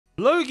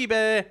Logie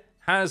Bear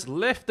has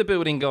left the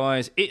building,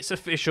 guys. It's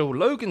official.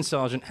 Logan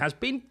Sargeant has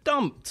been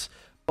dumped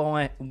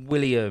by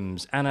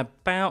Williams, and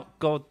about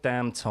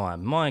goddamn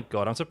time. My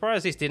God, I'm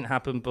surprised this didn't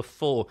happen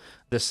before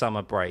the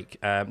summer break.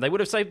 They would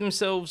have saved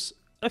themselves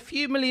a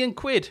few million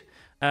quid,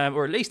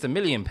 or at least £1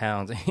 million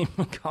in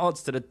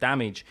regards to the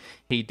damage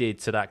he did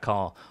to that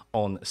car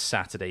on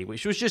Saturday,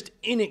 which was just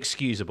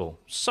inexcusable.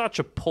 Such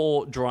a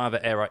poor driver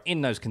error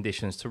in those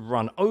conditions to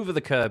run over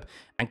the curb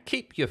and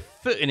keep your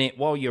foot in it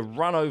while you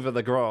run over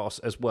the grass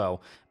as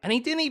well. And he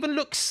didn't even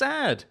look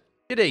sad,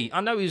 did he? I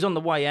know he was on the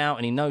way out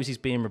and he knows he's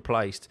being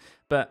replaced,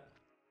 but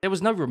there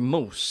was no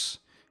remorse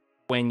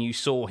when you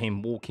saw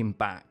him walking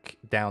back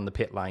down the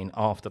pit lane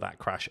after that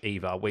crash,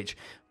 either, which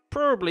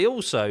probably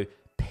also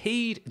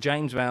peed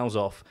James Vowles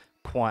off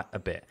quite a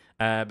bit,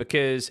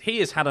 because he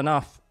has had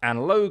enough,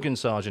 and Logan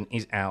Sargeant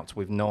is out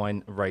with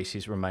 9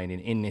 races remaining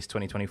in this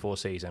 2024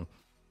 season.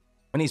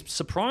 And he's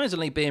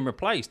surprisingly being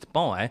replaced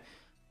by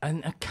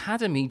an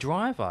academy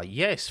driver.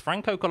 Yes,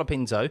 Franco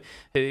Colapinto,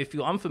 who, if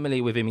you're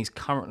unfamiliar with him, he's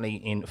currently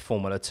in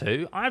Formula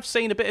 2. I've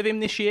seen a bit of him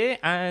this year,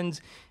 and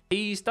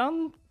he's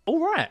done all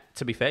right,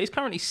 to be fair. He's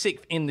currently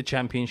 6th in the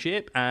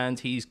championship, and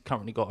he's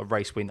currently got a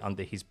race win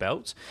under his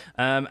belt.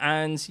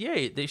 And yeah,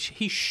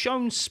 he's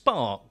shown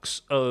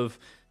sparks of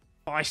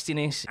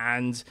feistiness,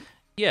 and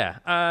yeah,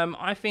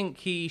 I think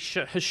he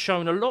has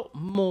shown a lot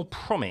more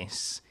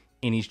promise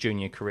in his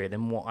junior career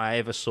than what I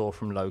ever saw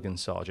from Logan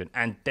Sargeant,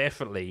 and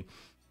definitely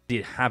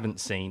haven't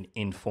seen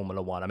in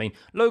Formula 1. I mean,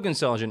 Logan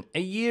Sargeant,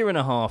 a year and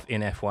a half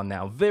in F1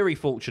 now. Very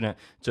fortunate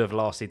to have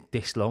lasted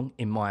this long,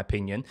 in my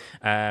opinion.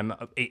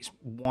 It's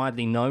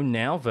widely known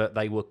now that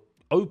they were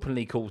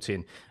openly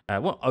courting,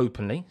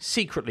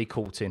 secretly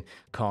courting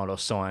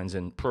Carlos Sainz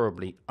and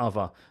probably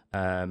other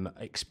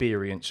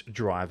experienced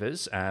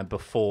drivers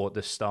before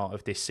the start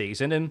of this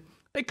season, and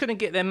they couldn't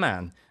get their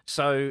man.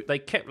 So they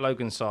kept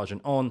Logan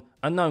Sargeant on,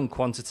 a known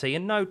quantity,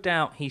 and no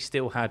doubt he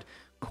still had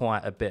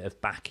quite a bit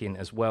of backing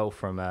as well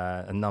from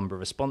a number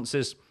of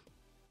sponsors,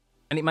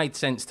 and it made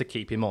sense to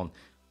keep him on.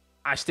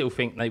 I still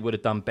think they would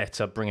have done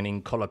better bringing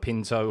in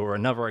Colapinto or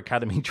another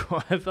academy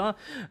driver,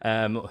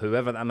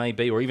 whoever that may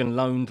be, or even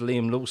loaned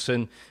Liam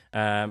Lawson,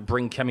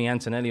 bring Kemi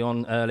Antonelli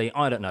on early.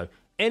 I don't know.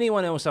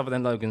 Anyone else other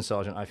than Logan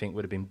Sargeant, I think,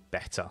 would have been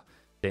better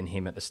than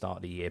him at the start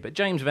of the year. But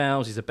James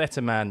Vowles is a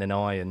better man than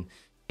I, and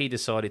he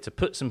decided to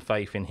put some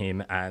faith in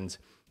him and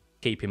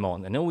keep him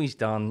on, and all he's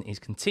done is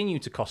continue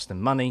to cost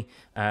them money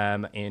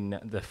in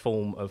the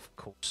form of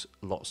course,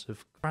 lots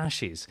of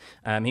crashes.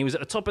 He was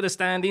at the top of the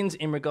standings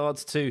in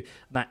regards to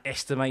that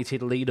estimated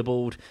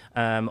leaderboard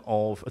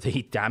of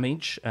the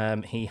damage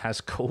he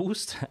has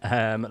caused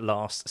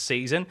last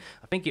season.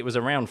 I think it was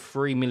around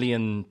 £3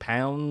 million,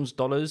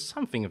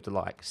 something of the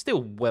like.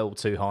 Still well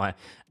too high.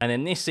 And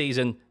then this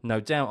season,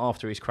 no doubt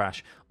after his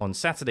crash on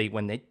Saturday,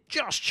 when they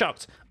just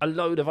chucked a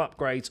load of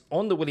upgrades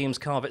on the Williams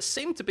car that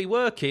seemed to be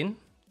working.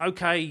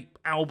 Okay,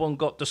 Albon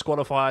got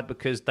disqualified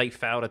because they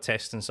failed a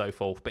test and so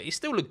forth, but he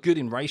still looked good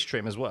in race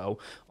trim as well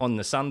on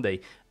the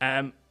Sunday.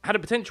 Had a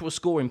potential of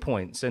scoring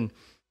points, and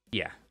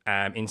yeah,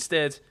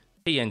 instead,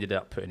 he ended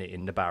up putting it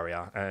in the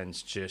barrier, and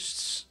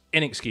just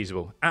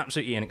inexcusable,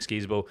 absolutely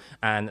inexcusable.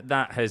 And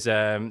that has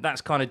that's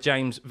kind of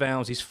James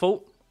Vowles'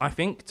 fault, I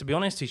think, to be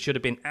honest. He should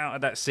have been out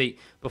of that seat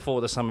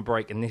before the summer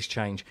break, and this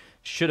change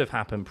should have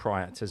happened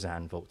prior to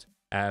Zandvoort.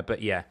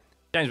 But yeah,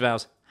 James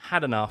Vowles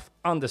had enough,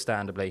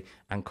 understandably,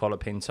 and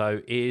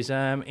Colapinto is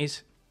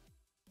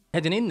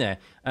heading in there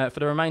for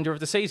the remainder of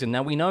the season.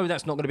 Now, we know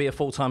that's not going to be a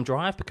full-time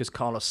drive because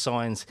Carlos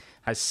Sainz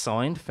has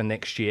signed for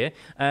next year.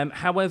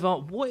 However,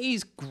 what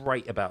is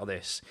great about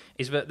this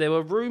is that there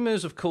were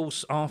rumours, of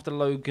course, after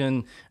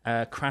Logan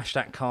crashed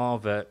that car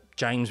that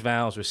James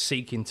Vowles was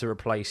seeking to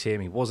replace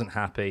him. He wasn't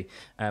happy.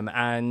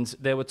 And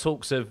there were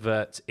talks of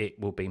that it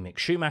will be Mick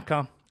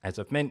Schumacher. As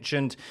I've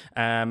mentioned,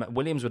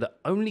 Williams were the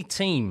only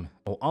team,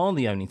 or are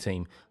the only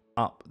team,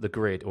 up the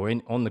grid, or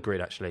on the grid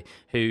actually,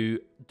 who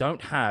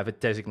don't have a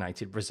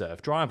designated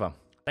reserve driver.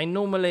 They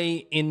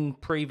normally, in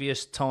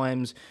previous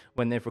times,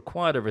 when they've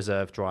required a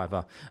reserve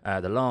driver,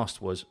 the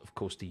last was, of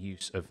course, the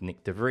use of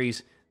Nick de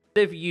Vries.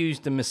 They've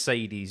used the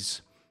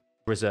Mercedes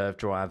reserve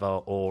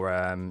driver or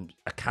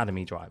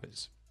academy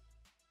drivers.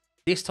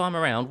 This time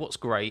around, what's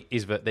great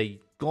is that they've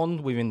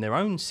gone within their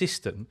own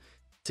system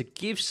to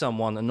give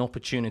someone an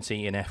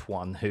opportunity in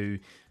F1 who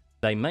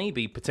they may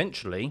be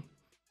potentially,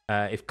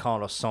 if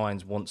Carlos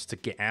Sainz wants to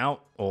get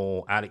out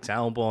or Alex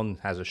Albon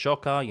has a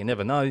shocker, you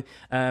never know,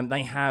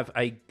 they have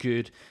a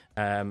good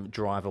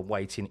driver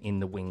waiting in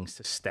the wings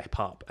to step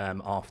up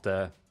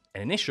after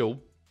an initial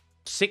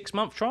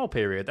 6-month trial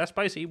period. That's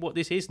basically what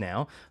this is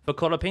now for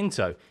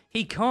Colapinto.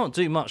 He can't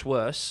do much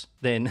worse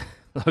than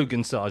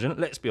Logan Sargeant,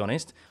 let's be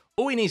honest.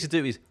 All he needs to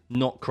do is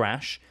not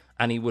crash,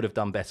 and he would have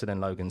done better than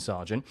Logan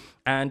Sargeant.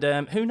 And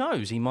who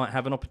knows, he might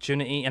have an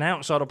opportunity, an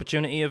outside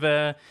opportunity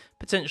of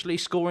potentially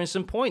scoring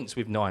some points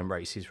with 9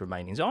 races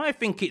remaining. So I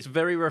think it's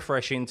very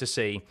refreshing to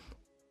see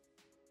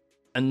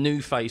a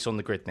new face on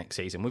the grid next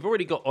season. We've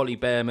already got Ollie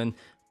Behrman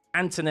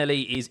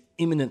Antonelli is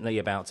imminently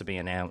about to be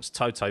announced.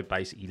 Toto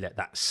basically let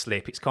that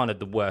slip. It's kind of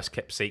the worst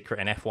kept secret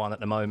in F1 at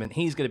the moment.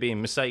 He's going to be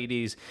in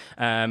Mercedes.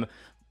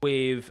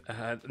 We've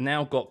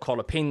now got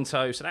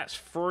Colapinto. So that's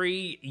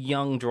 3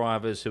 young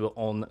drivers who are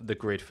on the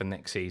grid for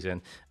next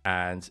season.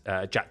 And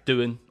Jack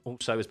Doohan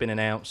also has been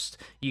announced.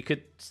 You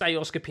could say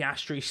Oscar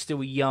Piastri,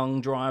 still a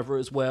young driver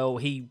as well.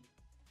 He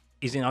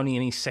is only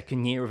in his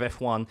 2nd year of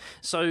F1.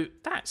 So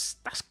that's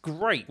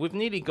great. We've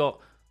nearly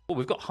got... Well,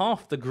 we've got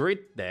half the grid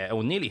there,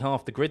 or nearly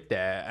half the grid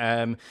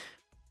there,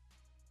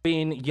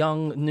 being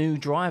young, new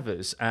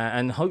drivers,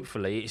 and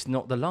hopefully it's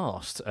not the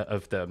last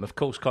of them. Of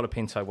course,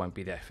 Colapinto won't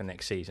be there for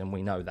next season,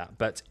 we know that,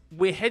 but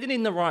we're heading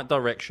in the right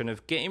direction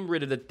of getting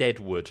rid of the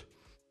deadwood,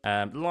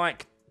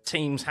 like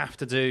teams have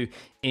to do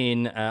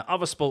in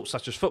other sports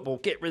such as football.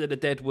 Get rid of the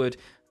deadwood,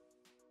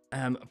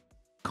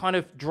 kind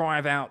of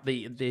drive out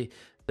the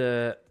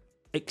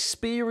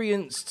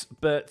experienced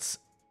but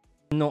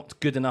not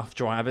good enough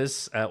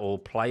drivers or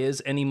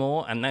players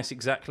anymore, and that's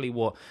exactly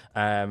what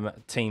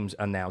teams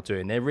are now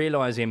doing. They're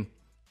realizing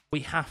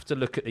we have to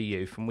look at the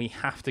youth and we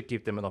have to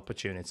give them an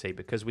opportunity,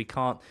 because we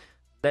can't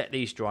let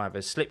these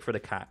drivers slip through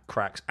the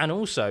cracks. And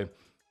also,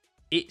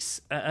 it's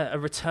a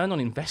return on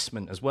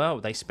investment as well.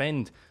 They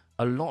spend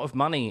a lot of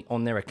money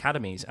on their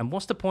academies, and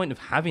what's the point of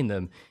having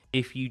them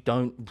if you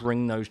don't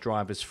bring those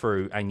drivers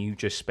through and you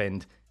just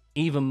spend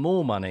even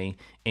more money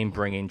in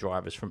bringing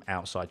drivers from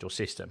outside your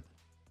system?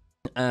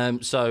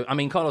 So, I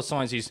mean, Carlos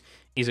Sainz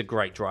is a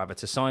great driver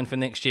to sign for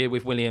next year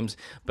with Williams.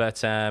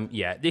 But,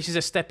 yeah, this is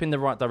a step in the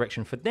right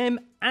direction for them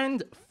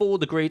and for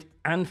the grid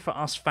and for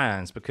us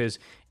fans, because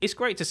it's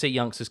great to see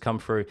youngsters come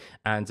through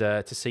and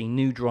to see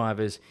new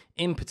drivers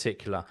in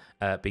particular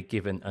be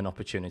given an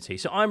opportunity.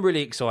 So I'm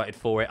really excited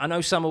for it. I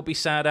know some will be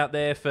sad out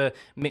there for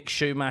Mick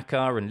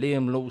Schumacher and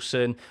Liam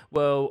Lawson.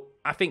 Well,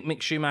 I think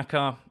Mick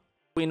Schumacher...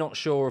 We're not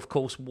sure, of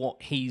course,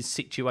 what his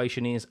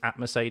situation is at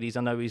Mercedes.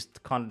 I know he's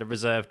kind of the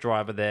reserve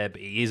driver there,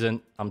 but he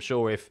isn't. I'm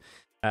sure if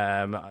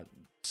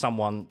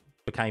someone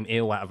became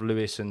ill out of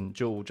Lewis and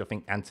George, I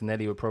think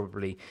Antonelli would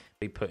probably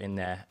be put in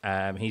there.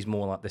 He's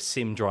more like the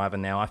sim driver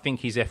now. I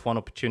think his F1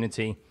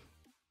 opportunity,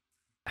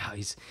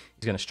 he's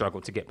going to struggle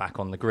to get back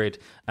on the grid.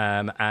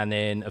 And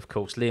then, of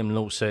course, Liam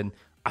Lawson,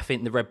 I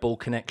think the Red Bull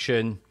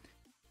connection,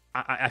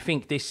 I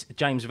think this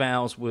James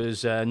Vowles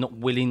was not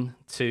willing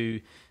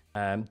to...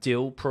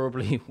 deal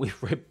probably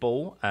with Red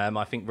Bull.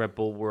 I think Red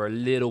Bull were a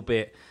little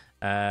bit,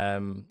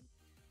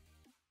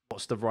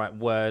 what's the right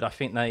word? I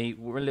think they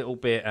were a little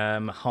bit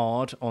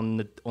hard on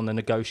the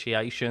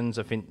negotiations.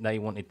 I think they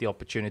wanted the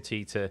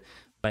opportunity to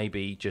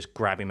maybe just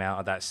grab him out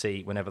of that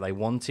seat whenever they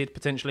wanted,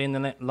 potentially in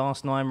the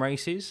last 9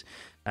 races.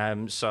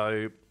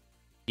 So,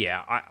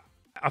 yeah,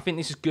 I think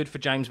this is good for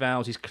James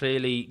Vowles. He's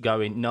clearly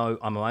going, no,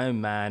 I'm my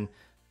own man.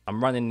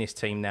 I'm running this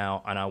team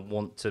now, and I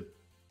want to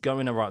go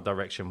in the right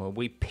direction where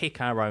we pick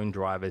our own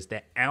drivers.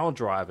 They're our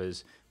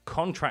drivers,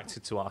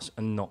 contracted to us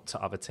and not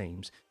to other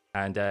teams.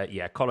 And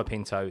yeah,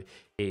 Colapinto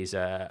is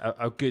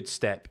a good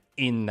step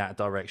in that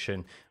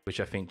direction, which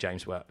I think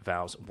James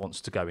Vowles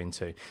wants to go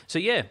into. So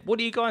yeah, what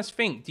do you guys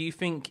think? Do you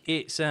think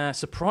it's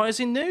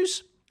surprising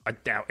news? I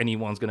doubt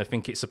anyone's going to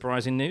think it's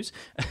surprising news.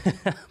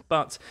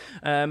 But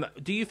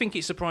do you think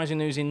it's surprising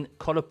news in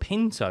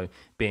Colapinto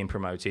being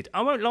promoted?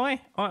 I won't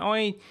lie,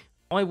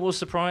 I was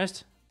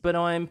surprised, but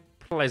I'm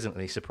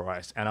pleasantly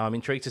surprised, and I'm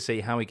intrigued to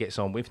see how he gets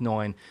on with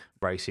 9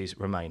 races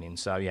remaining.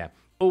 So yeah,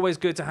 always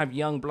good to have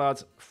young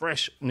blood,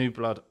 fresh new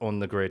blood on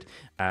the grid,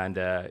 and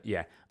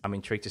yeah, I'm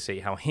intrigued to see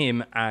how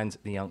him and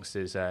the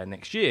youngsters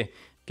next year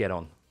get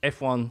on.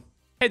 F1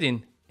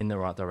 heading in the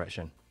right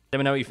direction. Let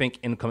me know what you think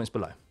in the comments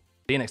below.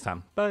 See you next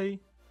time. Bye.